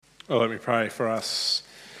Well, let me pray for us.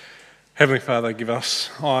 Heavenly Father, give us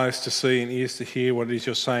eyes to see and ears to hear what it is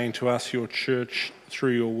you're saying to us, your church,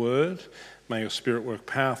 through your word. May your Spirit work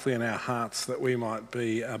powerfully in our hearts that we might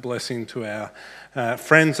be a blessing to our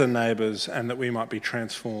friends and neighbours, and that we might be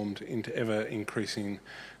transformed into ever-increasing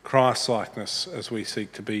Christ-likeness as we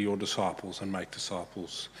seek to be your disciples and make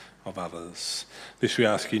disciples of others. This we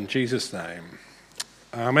ask in Jesus' name.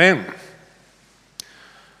 Amen.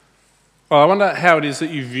 Well, I wonder how it is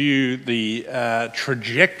that you view the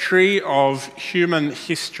trajectory of human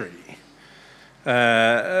history.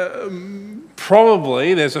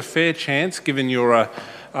 Probably there's a fair chance, given you're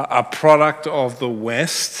a product of the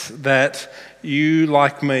West, that you,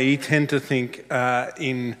 like me, tend to think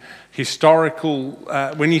in historical...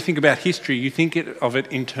 when you think about history, you think of it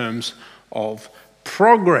in terms of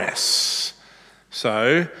progress.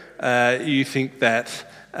 So you think that...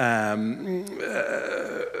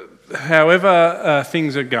 however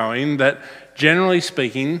things are going, that generally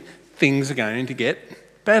speaking, things are going to get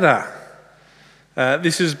better.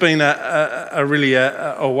 This has been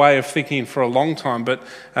a way of thinking for a long time, but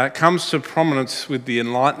comes to prominence with the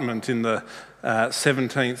Enlightenment in the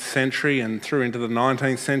 17th century and through into the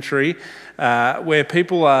 19th century, where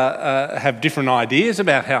people have different ideas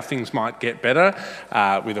about how things might get better,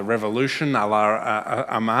 with a revolution a la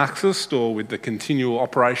a Marxist, or with the continual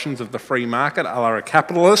operations of the free market a la a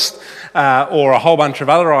capitalist, or a whole bunch of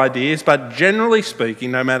other ideas. But generally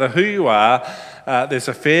speaking, no matter who you are, there's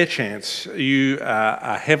a fair chance you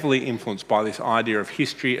are heavily influenced by this idea of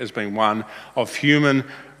history as being one of human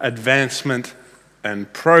advancement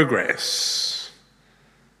and progress.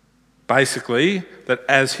 Basically, that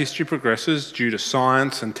as history progresses, due to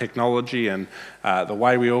science and technology and the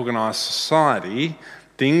way we organise society,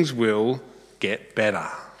 things will get better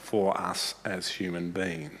for us as human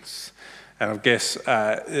beings. And I guess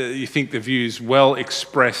you think the view's well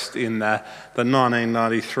expressed in the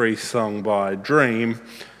 1993 song by Dream,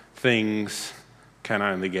 Things Can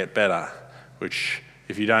Only Get Better, which,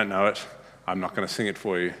 if you don't know it, I'm not going to sing it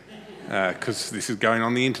for you, because this is going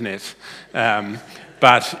on the internet.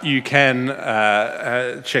 But you can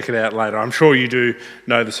check it out later. I'm sure you do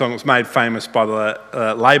know the song. It was made famous by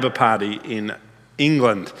the Labor Party in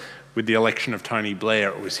England with the election of Tony Blair.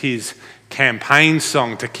 It was his campaign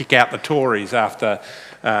song to kick out the Tories after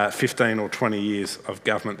 15 or 20 years of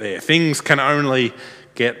government there. Things can only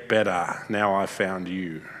get better. Now I've found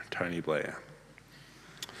you, Tony Blair.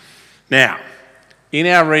 Now, in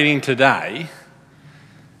our reading today,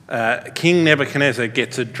 King Nebuchadnezzar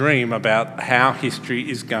gets a dream about how history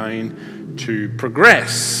is going to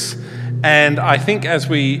progress. And I think as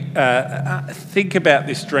we think about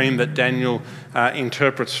this dream that Daniel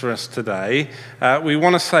interprets for us today, we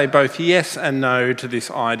want to say both yes and no to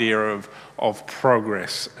this idea of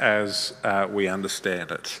progress as we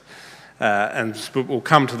understand it. And we'll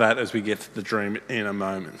come to that as we get to the dream in a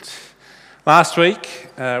moment. Last week,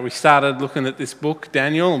 we started looking at this book,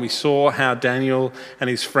 Daniel, and we saw how Daniel and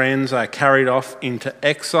his friends are carried off into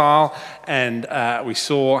exile, and we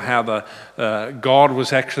saw how God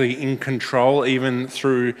was actually in control even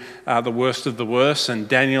through the worst of the worst, and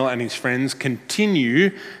Daniel and his friends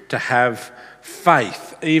continue to have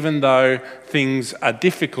faith, even though things are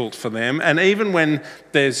difficult for them, and even when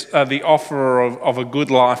there's the offer of a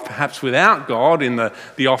good life, perhaps without God, in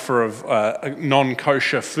the offer of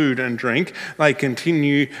non-kosher food and drink, they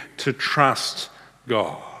continue to trust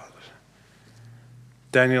God.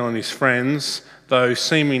 Daniel and his friends, though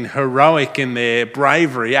seeming heroic in their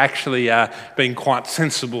bravery, actually are being quite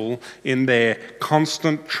sensible in their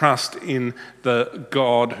constant trust in the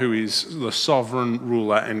God who is the sovereign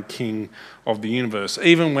ruler and king of the universe,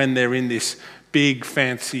 even when they're in this big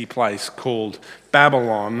fancy place called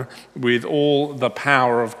Babylon with all the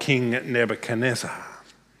power of King Nebuchadnezzar.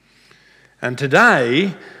 And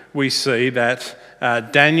today we see that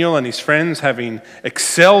Daniel and his friends, having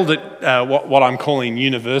excelled at what I'm calling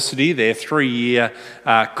university, their 3-year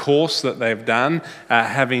course that they've done,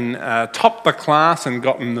 having topped the class and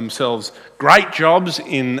gotten themselves great jobs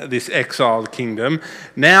in this exiled kingdom,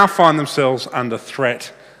 now find themselves under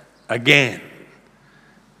threat again.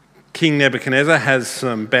 King Nebuchadnezzar has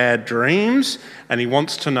some bad dreams and he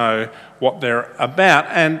wants to know what they're about.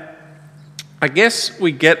 And I guess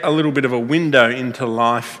we get a little bit of a window into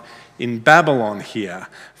life in Babylon here.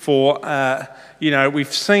 For,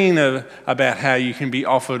 we've seen about how you can be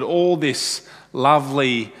offered all this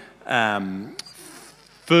lovely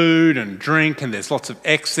food and drink, and there's lots of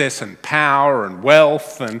excess and power and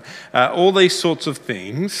wealth and all these sorts of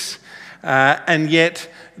things. And yet,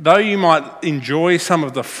 though you might enjoy some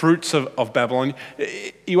of the fruits of Babylon,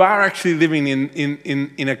 you are actually living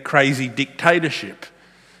in a crazy dictatorship.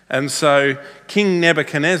 And so King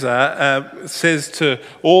Nebuchadnezzar says to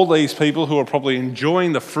all these people who are probably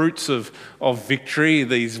enjoying the fruits of victory,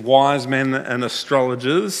 these wise men and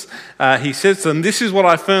astrologers, he says to them, "This is what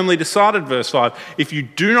I firmly decided," verse 5, "if you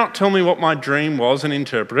do not tell me what my dream was and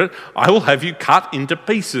interpret it, I will have you cut into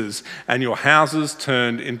pieces and your houses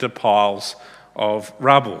turned into piles of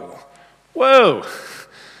rubble." Whoa!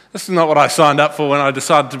 This is not what I signed up for when I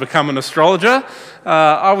decided to become an astrologer.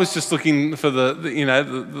 I was just looking for the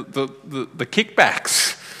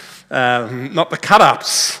kickbacks, not the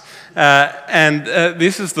cut-ups. And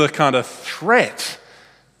this is the kind of threat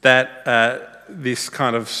that this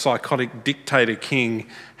kind of psychotic dictator king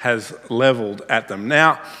has levelled at them.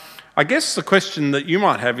 Now, I guess the question that you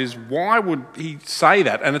might have is, why would he say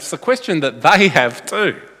that? And it's the question that they have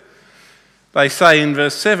too. They say in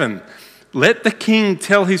verse 7, "Let the king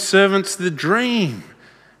tell his servants the dream,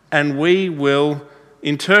 and we will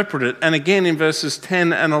interpret it." And again in verses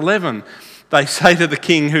 10 and 11, they say to the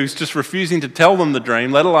king, who's just refusing to tell them the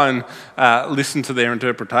dream, let alone listen to their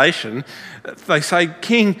interpretation, they say,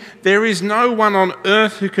 "King, there is no one on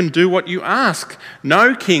earth who can do what you ask.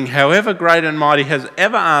 No king, however great and mighty, has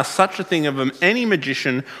ever asked such a thing of any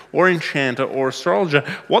magician or enchanter or astrologer.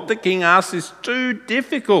 What the king asks is too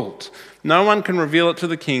difficult. No one can reveal it to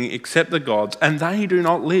the king except the gods, and they do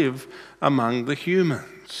not live among the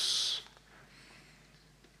humans."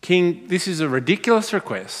 King, this is a ridiculous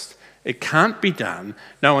request. It can't be done.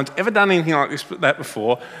 No one's ever done anything like that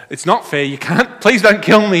before. It's not fair. You can't. Please don't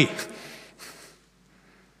kill me.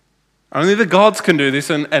 Only the gods can do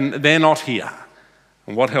this, and they're not here.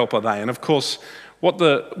 And what help are they? And of course, what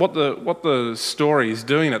the story is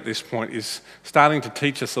doing at this point is starting to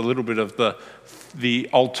teach us a little bit of the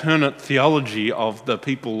alternate theology of the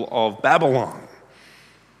people of Babylon,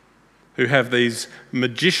 who have these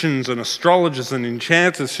magicians and astrologers and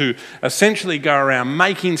enchanters who essentially go around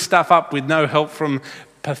making stuff up with no help from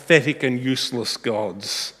pathetic and useless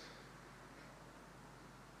gods.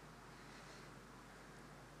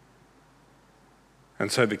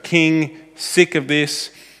 And so the king, sick of this,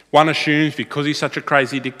 one assumes because he's such a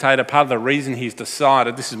crazy dictator, part of the reason he's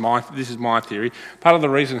decided, this is my theory, part of the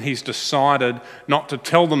reason he's decided not to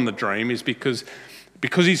tell them the dream is because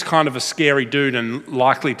he's kind of a scary dude and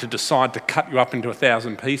likely to decide to cut you up into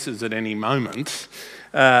 1,000 pieces at any moment.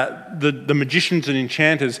 The magicians and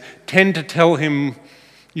enchanters tend to tell him,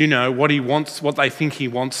 what he wants, what they think he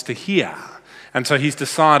wants to hear. And so he's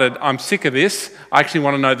decided, I'm sick of this. I actually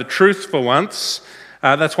want to know the truth for once.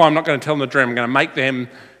 That's why I'm not going to tell them the dream. I'm going to make them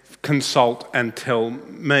consult and tell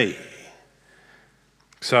me.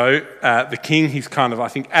 So the king, he's kind of, I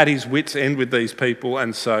think, at his wit's end with these people,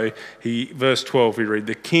 and so verse 12 we read,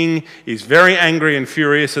 "The king is very angry and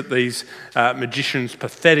furious at these magicians'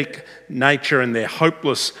 pathetic nature and their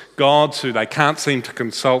hopeless gods who they can't seem to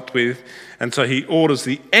consult with, and so he orders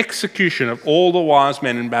the execution of all the wise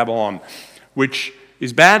men in Babylon," which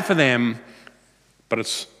is bad for them, but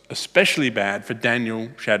it's especially bad for Daniel,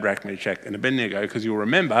 Shadrach, Meshach, and Abednego, because you'll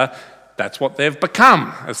remember that's what they've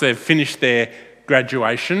become. As they've finished their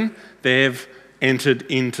graduation, they've entered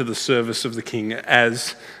into the service of the king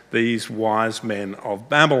as these wise men of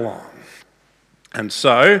Babylon. And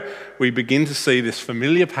so we begin to see this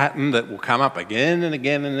familiar pattern that will come up again and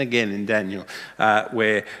again and again in Daniel,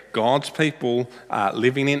 where God's people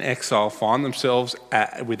living in exile find themselves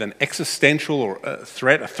with an existential or a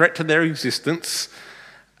threat to their existence,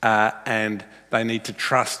 and they need to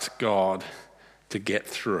trust God to get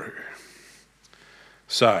through.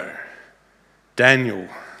 So,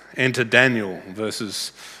 enter Daniel,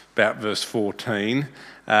 about verse 14,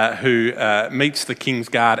 who meets the king's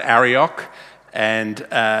guard Arioch and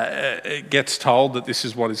gets told that this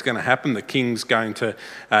is what is going to happen. The king's going to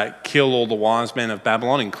kill all the wise men of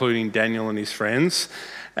Babylon, including Daniel and his friends,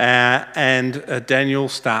 and Daniel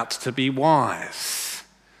starts to be wise.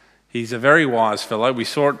 He's a very wise fellow. We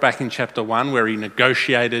saw it back in chapter 1 where he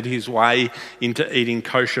negotiated his way into eating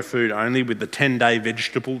kosher food only with the 10-day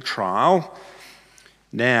vegetable trial.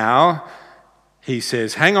 Now he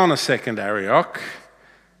says, "Hang on a second, Arioch.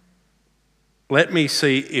 Let me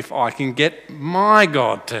see if I can get my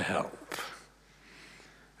God to help."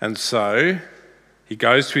 And so he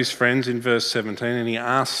goes to his friends in verse 17 and he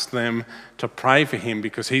asks them to pray for him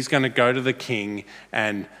because he's going to go to the king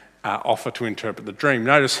and offer to interpret the dream.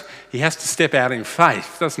 Notice he has to step out in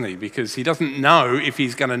faith, doesn't he? Because he doesn't know if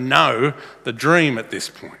he's going to know the dream at this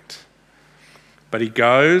point. But he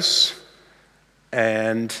goes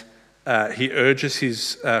and he urges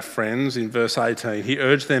his friends in verse 18, he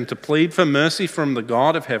urged them to plead for mercy from the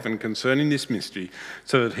God of heaven concerning this mystery,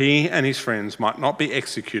 so that he and his friends might not be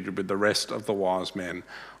executed with the rest of the wise men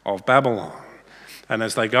of Babylon. And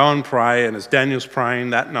as they go and pray, and as Daniel's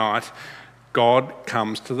praying that night, God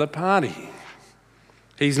comes to the party.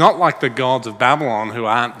 He's not like the gods of Babylon who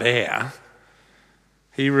aren't there.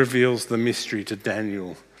 He reveals the mystery to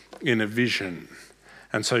Daniel in a vision.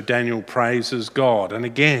 And so Daniel praises God. And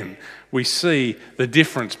again, we see the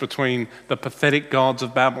difference between the pathetic gods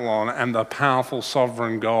of Babylon and the powerful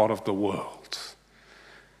sovereign God of the world.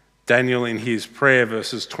 Daniel, in his prayer,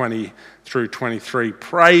 verses 20 through 23,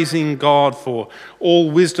 praising God for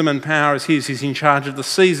all wisdom and power is his. He's in charge of the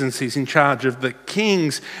seasons. He's in charge of the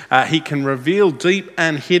kings. He can reveal deep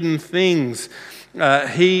and hidden things.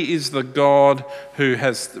 He is the God who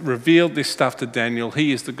has revealed this stuff to Daniel.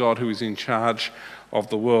 He is the God who is in charge of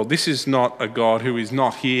the world. This is not a God who is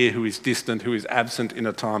not here, who is distant, who is absent in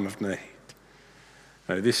a time of need.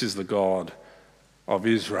 No, this is the God of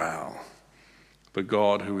Israel, the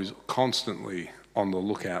God who is constantly on the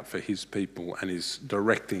lookout for his people and is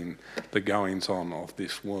directing the goings-on of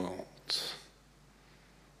this world.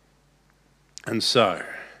 And so,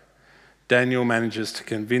 Daniel manages to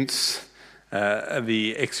convince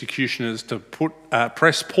the executioners to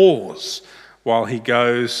press pause while he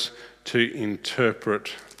goes to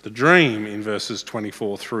interpret the dream in verses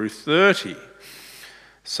 24 through 30.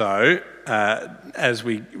 So, as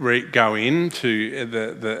we go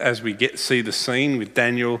into as we see the scene with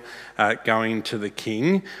Daniel going to the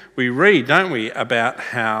king, we read, don't we, about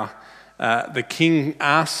how the king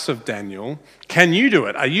asks of Daniel, "Can you do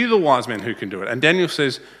it? Are you the wise man who can do it?" And Daniel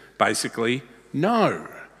says, basically, "No,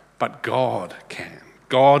 but God can.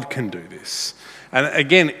 God can do this." And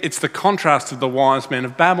again, it's the contrast of the wise men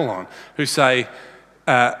of Babylon who say,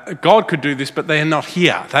 God could do this, but they're not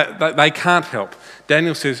here. They can't help.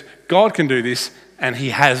 Daniel says, God can do this, and he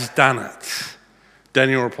has done it.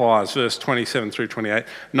 Daniel replies, verse 27 through 28,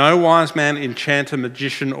 "No wise man, enchanter,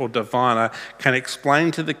 magician, or diviner can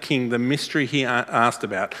explain to the king the mystery he asked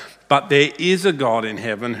about, but there is a God in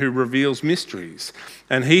heaven who reveals mysteries,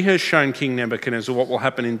 and he has shown King Nebuchadnezzar what will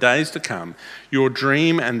happen in days to come. Your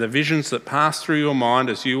dream and the visions that pass through your mind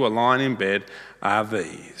as you are lying in bed are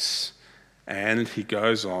these." And he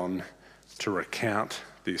goes on to recount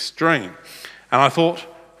this dream. And I thought,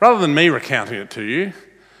 rather than me recounting it to you,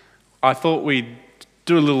 I thought we'd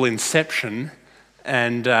do a little inception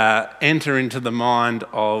and enter into the mind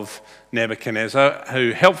of Nebuchadnezzar,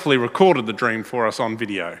 who helpfully recorded the dream for us on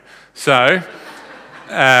video. So,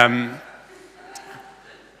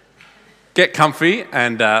 get comfy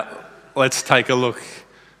and let's take a look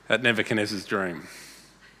at Nebuchadnezzar's dream.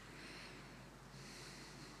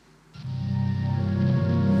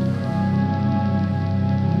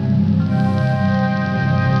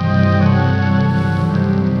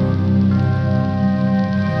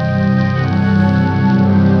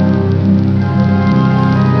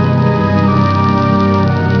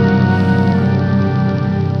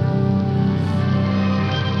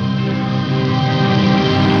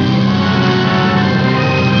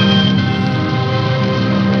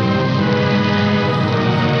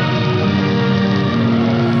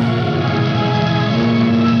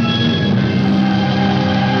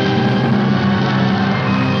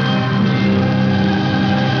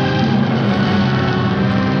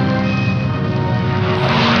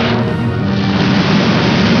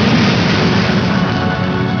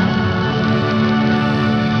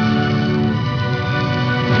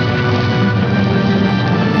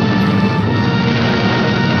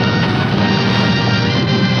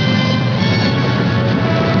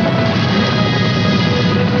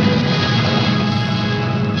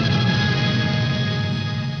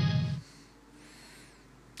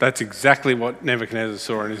 That's exactly what Nebuchadnezzar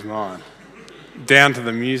saw in his mind, down to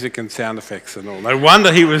the music and sound effects and all. No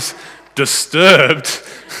wonder he was disturbed.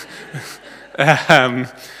 And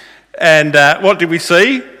what did we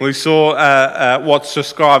see? We saw what's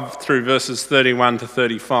described through verses 31 to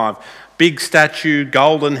 35. Big statue,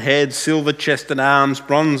 golden head, silver-chested arms,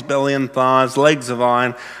 bronze belly and thighs, legs of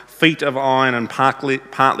iron, feet of iron and partly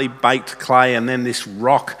baked clay, and then this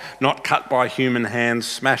rock not cut by human hands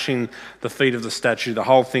smashing the feet of the statue, the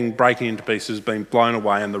whole thing breaking into pieces, being blown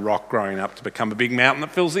away, and the rock growing up to become a big mountain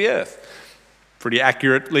that fills the earth. Pretty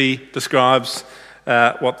accurately describes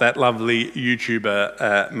what that lovely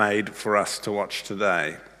YouTuber made for us to watch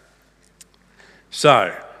today.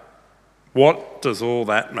 So, what does all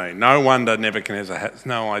that mean? No wonder Nebuchadnezzar has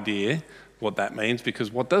no idea what that means,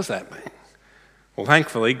 because what does that mean? Well,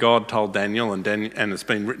 thankfully, God told Daniel, and it's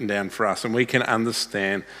been written down for us, and we can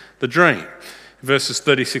understand the dream. Verses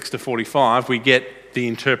 36 to 45, we get the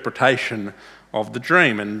interpretation of the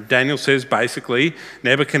dream. And Daniel says basically,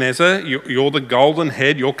 Nebuchadnezzar, you're the golden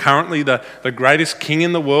head, you're currently the greatest king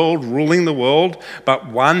in the world, ruling the world, but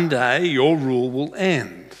one day your rule will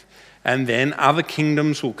end. And then other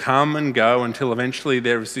kingdoms will come and go until eventually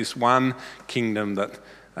there is this one kingdom that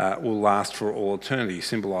will last for all eternity,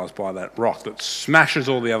 symbolised by that rock that smashes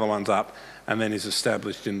all the other ones up and then is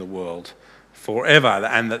established in the world forever.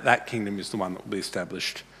 And that kingdom is the one that will be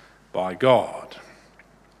established by God.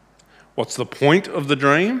 What's the point of the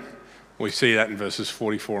dream? We see that in verses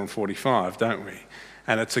 44 and 45, don't we?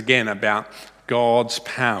 And it's again about God's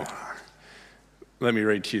power. Let me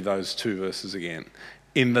read to you those two verses again.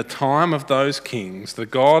 In the time of those kings, the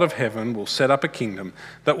God of heaven will set up a kingdom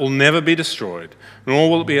that will never be destroyed, nor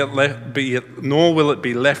will it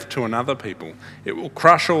be left to another people. It will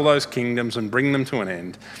crush all those kingdoms and bring them to an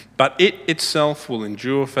end, but it itself will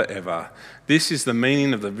endure forever. This is the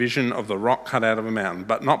meaning of the vision of the rock cut out of a mountain,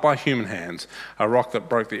 but not by human hands, a rock that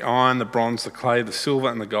broke the iron, the bronze, the clay, the silver,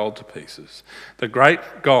 and the gold to pieces. The great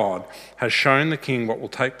God has shown the king what will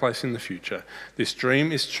take place in the future. This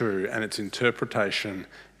dream is true, and its interpretation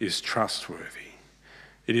is trustworthy.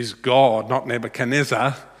 It is God, not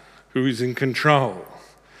Nebuchadnezzar, who is in control.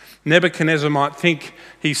 Nebuchadnezzar might think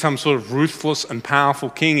he's some sort of ruthless and powerful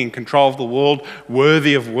king in control of the world,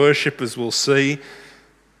 worthy of worship, as we'll see.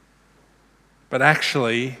 But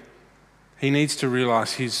actually, he needs to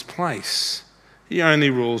realise his place. He only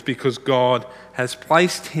rules because God has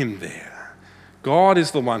placed him there. God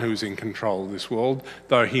is the one who's in control of this world,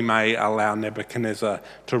 though he may allow Nebuchadnezzar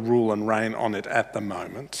to rule and reign on it at the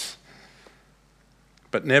moment.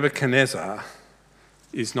 But Nebuchadnezzar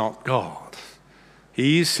is not God.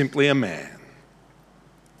 He is simply a man.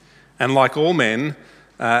 And like all men,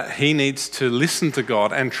 he needs to listen to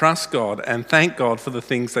God and trust God and thank God for the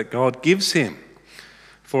things that God gives him.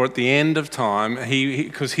 For at the end of time,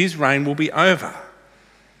 because his reign will be over.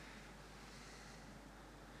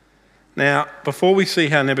 Now, before we see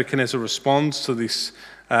how Nebuchadnezzar responds to this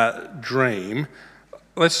dream,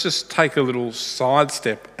 let's just take a little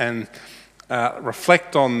sidestep and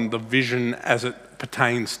reflect on the vision as it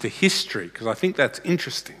pertains to history, because I think that's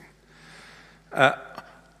interesting.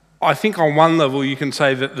 I think on one level you can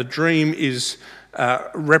say that the dream is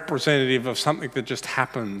representative of something that just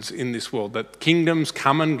happens in this world, that kingdoms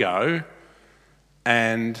come and go,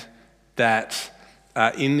 and that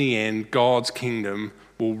in the end God's kingdom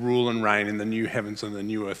will rule and reign in the new heavens and the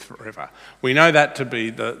new earth forever. We know that to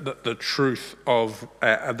be the truth of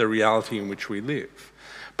the reality in which we live.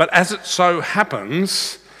 But as it so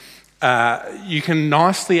happens, you can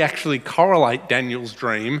nicely actually correlate Daniel's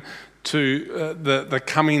dream to the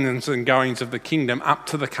comings and goings of the kingdom up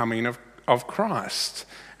to the coming of Christ.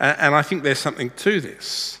 And I think there's something to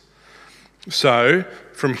this. So,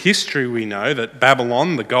 from history we know that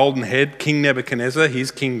Babylon, the golden head, King Nebuchadnezzar, his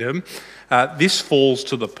kingdom, this falls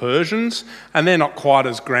to the Persians, and they're not quite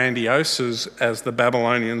as grandiose as the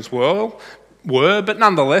Babylonians were, but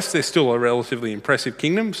nonetheless they're still a relatively impressive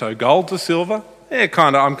kingdom. So gold to silver,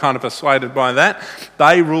 I'm kind of persuaded by that.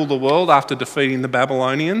 They rule the world after defeating the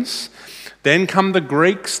Babylonians. Then come the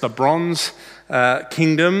Greeks, the bronze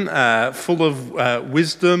kingdom, full of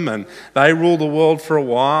wisdom, and they rule the world for a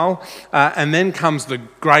while. And then comes the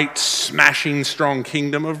great, smashing, strong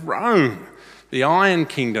kingdom of Rome, the Iron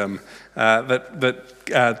Kingdom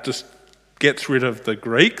that just gets rid of the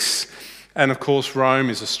Greeks. And of course, Rome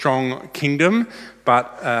is a strong kingdom,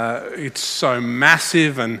 but it's so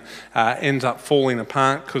massive and ends up falling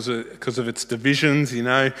apart because of its divisions,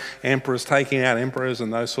 emperors taking out emperors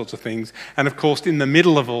and those sorts of things. And of course, in the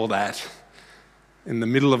middle of all that, in the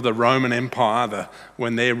middle of the Roman Empire,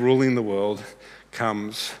 when they're ruling the world,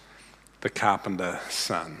 comes the carpenter's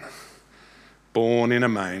son, born in a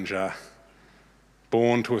manger,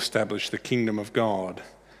 born to establish the kingdom of God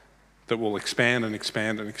that will expand and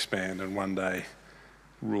expand and expand and one day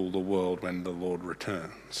rule the world when the Lord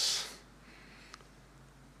returns.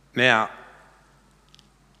 Now,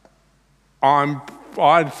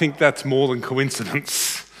 I think that's more than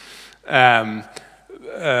coincidence.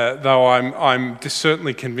 Though I'm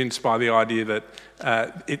certainly convinced by the idea that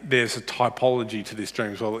there's a typology to this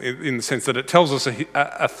dream as well, in the sense that it tells us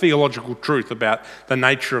a theological truth about the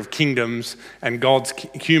nature of kingdoms and God's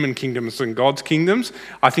human kingdoms and God's kingdoms.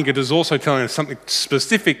 I think it is also telling us something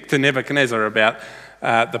specific to Nebuchadnezzar about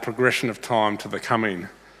the progression of time to the coming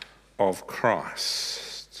of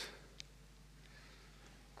Christ.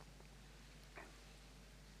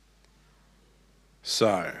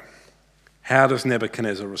 So, how does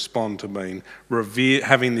Nebuchadnezzar respond to being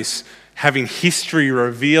having history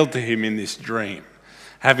revealed to him in this dream?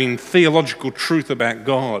 having theological truth about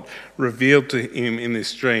God revealed to him in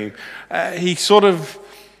this dream, he sort of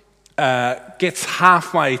gets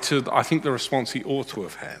halfway to, I think, the response he ought to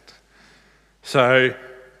have had. So,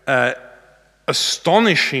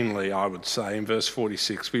 astonishingly, I would say, in verse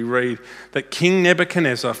 46, we read that King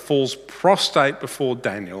Nebuchadnezzar falls prostrate before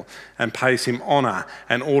Daniel and pays him honour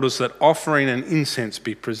and orders that offering and incense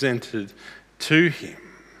be presented to him.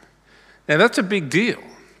 Now, that's a big deal.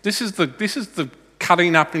 This is the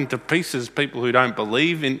cutting up into pieces people who don't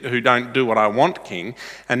believe in, who don't do what I want king,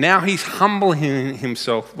 and now he's humbling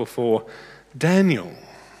himself before Daniel.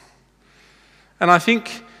 And I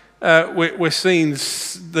think we're seeing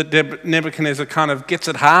that Nebuchadnezzar kind of gets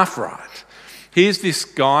it half right. Here's this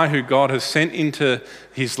guy who God has sent into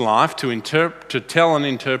his life to tell and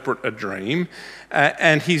interpret a dream,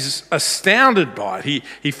 and he's astounded by it.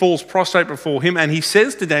 He falls prostrate before him, and he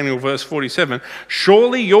says to Daniel, verse 47,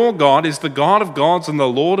 "Surely your God is the God of gods and the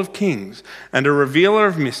Lord of kings, and a revealer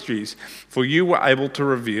of mysteries, for you were able to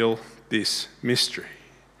reveal this mystery."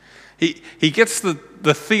 He gets the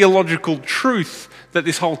theological truth that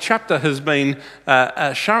this whole chapter has been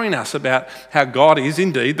showing us about how God is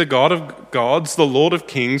indeed the God of gods, the Lord of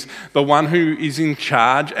kings, the one who is in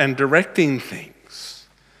charge and directing things.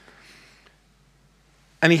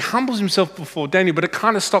 And he humbles himself before Daniel, but it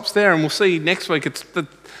kind of stops there, and we'll see next week it's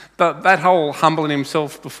that whole humbling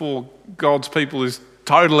himself before God's people is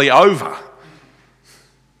totally over.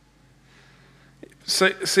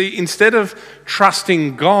 So, see, instead of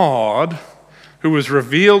trusting God, who has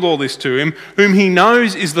revealed all this to him, whom he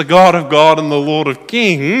knows is the God of God and the Lord of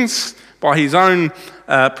kings by his own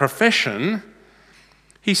profession,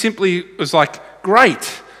 he simply was like,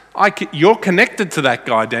 great, you're connected to that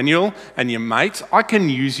guy, Daniel, and your mates. I can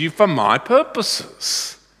use you for my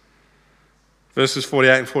purposes. Verses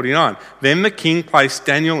 48 and 49. Then the king placed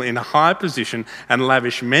Daniel in a high position and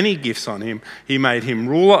lavished many gifts on him. He made him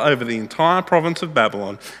ruler over the entire province of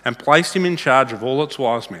Babylon and placed him in charge of all its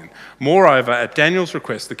wise men. Moreover, at Daniel's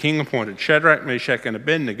request, the king appointed Shadrach, Meshach, and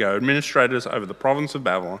Abednego administrators over the province of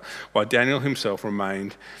Babylon, while Daniel himself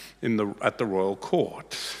remained at the royal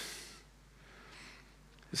court.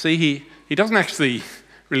 See, he doesn't actually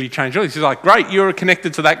really change. He's like, great, you're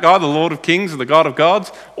connected to that guy, the Lord of Kings and the God of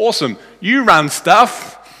gods. Awesome. You run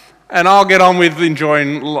stuff, and I'll get on with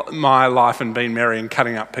enjoying my life and being merry and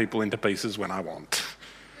cutting up people into pieces when I want.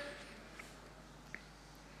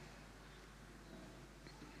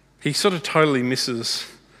 He sort of totally misses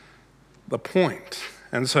the point.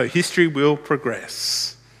 And so history will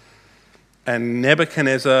progress, and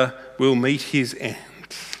Nebuchadnezzar will meet his end.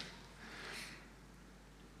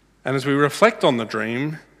 And as we reflect on the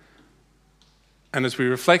dream, and as we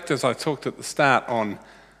reflect, as I talked at the start, on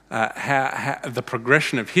how the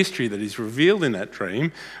progression of history that is revealed in that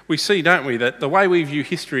dream, we see, don't we, that the way we view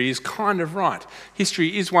history is kind of right.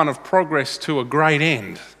 History is one of progress to a great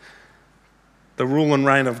end, the rule and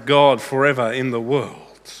reign of God forever in the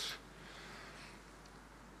world.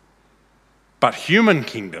 But human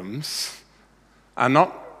kingdoms are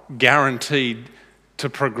not guaranteed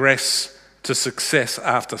to progress to success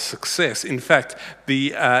after success. In fact,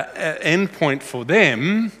 the end point for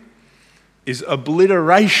them is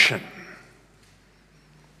obliteration.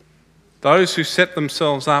 Those who set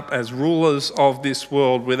themselves up as rulers of this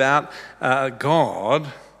world without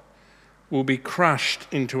God will be crushed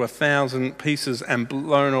into 1,000 pieces and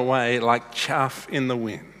blown away like chaff in the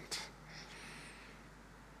wind.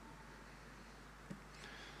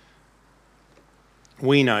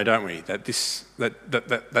 We know, don't we, that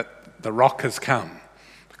the rock has come,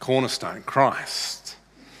 the cornerstone, Christ,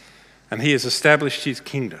 and he has established his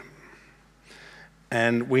kingdom.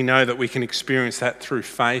 And we know that we can experience that through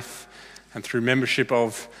faith and through membership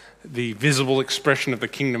of the visible expression of the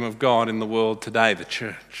kingdom of God in the world today, the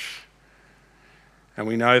church. And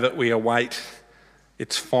we know that we await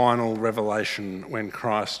its final revelation when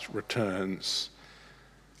Christ returns.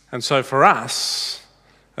 And so for us,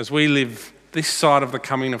 as we live this side of the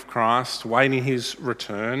coming of Christ, waiting his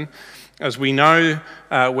return, as we know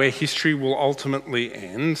where history will ultimately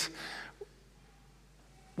end,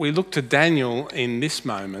 we look to Daniel in this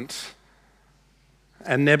moment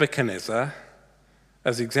and Nebuchadnezzar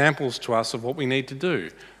as examples to us of what we need to do.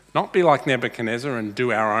 Not be like Nebuchadnezzar and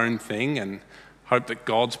do our own thing and hope that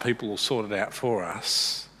God's people will sort it out for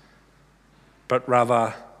us, but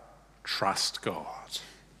rather trust God.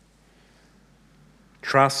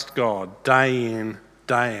 Trust God day in,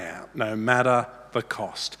 day out, no matter the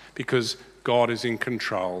cost, because God is in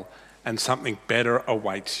control and something better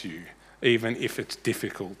awaits you, even if it's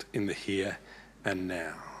difficult in the here and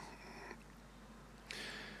now.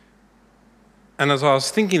 And as I was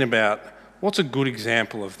thinking about what's a good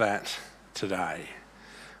example of that today?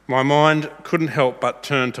 My mind couldn't help but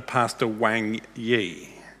turn to Pastor Wang Yi.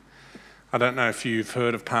 I don't know if you've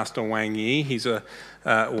heard of Pastor Wang Yi.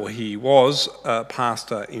 He was a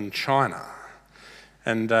pastor in China.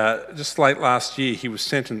 And just late last year, he was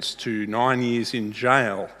sentenced to 9 years in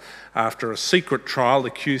jail after a secret trial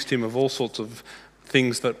accused him of all sorts of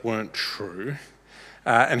things that weren't true.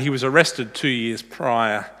 And he was arrested 2 years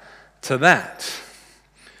prior to that.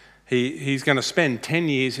 He's going to spend 10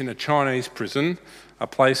 years in a Chinese prison, a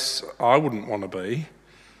place I wouldn't want to be,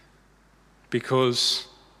 because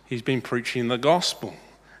he's been preaching the gospel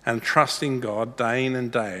and trusting God day in and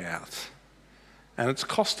day out. And it's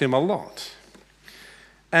cost him a lot.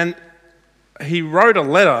 And he wrote a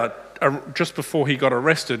letter just before he got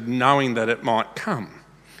arrested, knowing that it might come.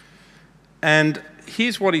 And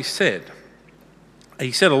here's what he said.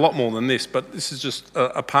 He said a lot more than this, but this is just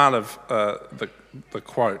a part of the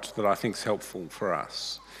quote that I think is helpful for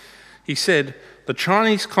us. He said, "The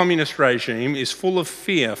Chinese communist regime is full of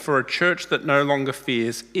fear for a church that no longer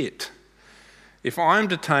fears it. If I am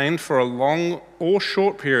detained for a long or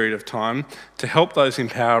short period of time to help those in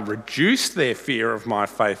power reduce their fear of my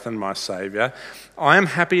faith and my Saviour, I am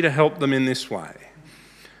happy to help them in this way.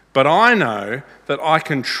 But I know that I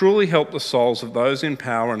can truly help the souls of those in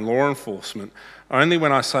power and law enforcement only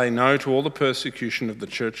when I say no to all the persecution of the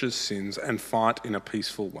church's sins and fight in a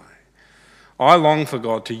peaceful way. I long for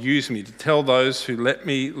God to use me to tell those who let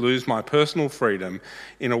me lose my personal freedom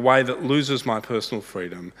in a way that loses my personal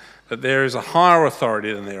freedom, that there is a higher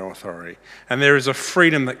authority than their authority, and there is a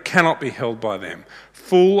freedom that cannot be held by them,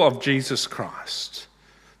 full of Jesus Christ,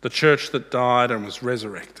 the church that died and was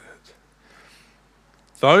resurrected.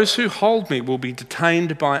 Those who hold me will be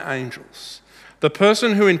detained by angels. The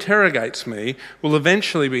person who interrogates me will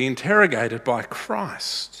eventually be interrogated by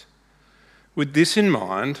Christ. With this in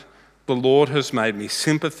mind, the Lord has made me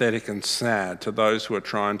sympathetic and sad to those who are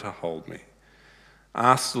trying to hold me.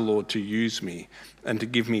 Ask the Lord to use me and to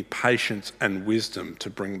give me patience and wisdom to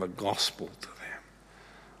bring the gospel to them."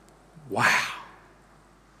 Wow.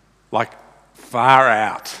 Like, far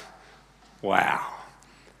out. Wow.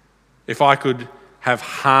 If I could have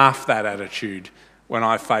half that attitude when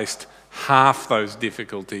I faced half those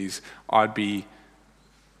difficulties, I'd be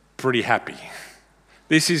pretty happy.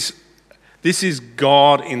 This is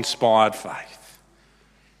God-inspired faith.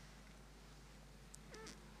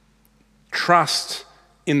 Trust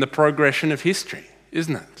in the progression of history,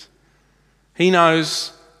 isn't it? He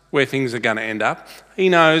knows where things are going to end up. He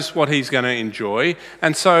knows what he's going to enjoy.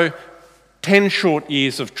 And so 10 short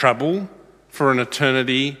years of trouble for an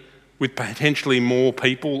eternity with potentially more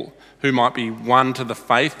people who might be won to the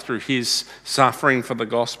faith through his suffering for the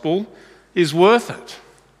gospel is worth it.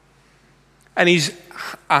 And he's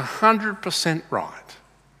 100% right.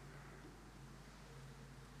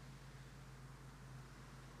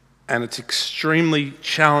 And it's extremely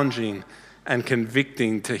challenging and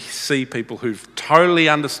convicting to see people who've totally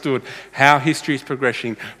understood how history is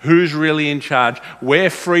progressing, who's really in charge, where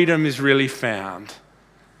freedom is really found.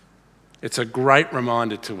 It's a great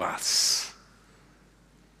reminder to us.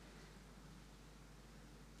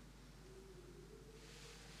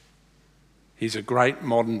 He's a great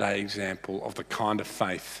modern day example of the kind of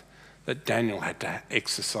faith that Daniel had to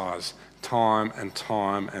exercise time and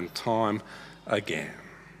time and time again.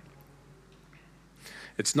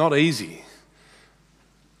 It's not easy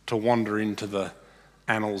to wander into the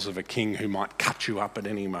annals of a king who might cut you up at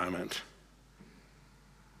any moment.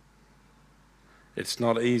 It's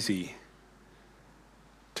not easy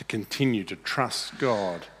to continue to trust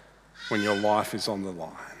God when your life is on the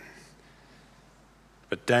line.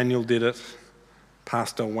 But Daniel did it.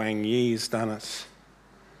 Pastor Wang Yi's done it.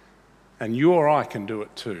 And you or I can do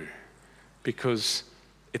it too, because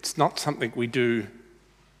it's not something we do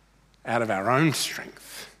out of our own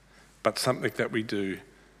strength, but something that we do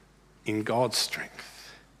in God's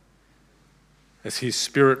strength. As his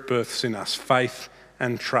Spirit births in us faith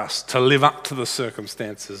and trust to live up to the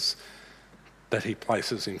circumstances that he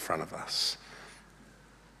places in front of us.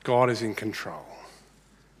 God is in control.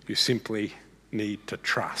 You simply need to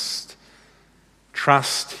trust.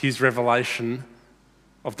 Trust his revelation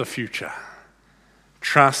of the future.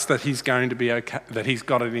 Trust that he's going to be okay, that he's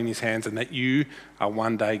got it in his hands, and that you are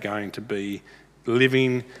one day going to be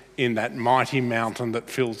living in that mighty mountain that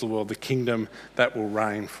fills the world, the kingdom that will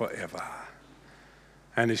reign forever.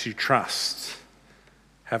 And as you trust,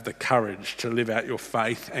 have the courage to live out your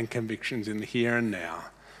faith and convictions in the here and now,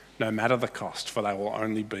 no matter the cost, for they will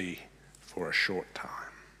only be for a short time.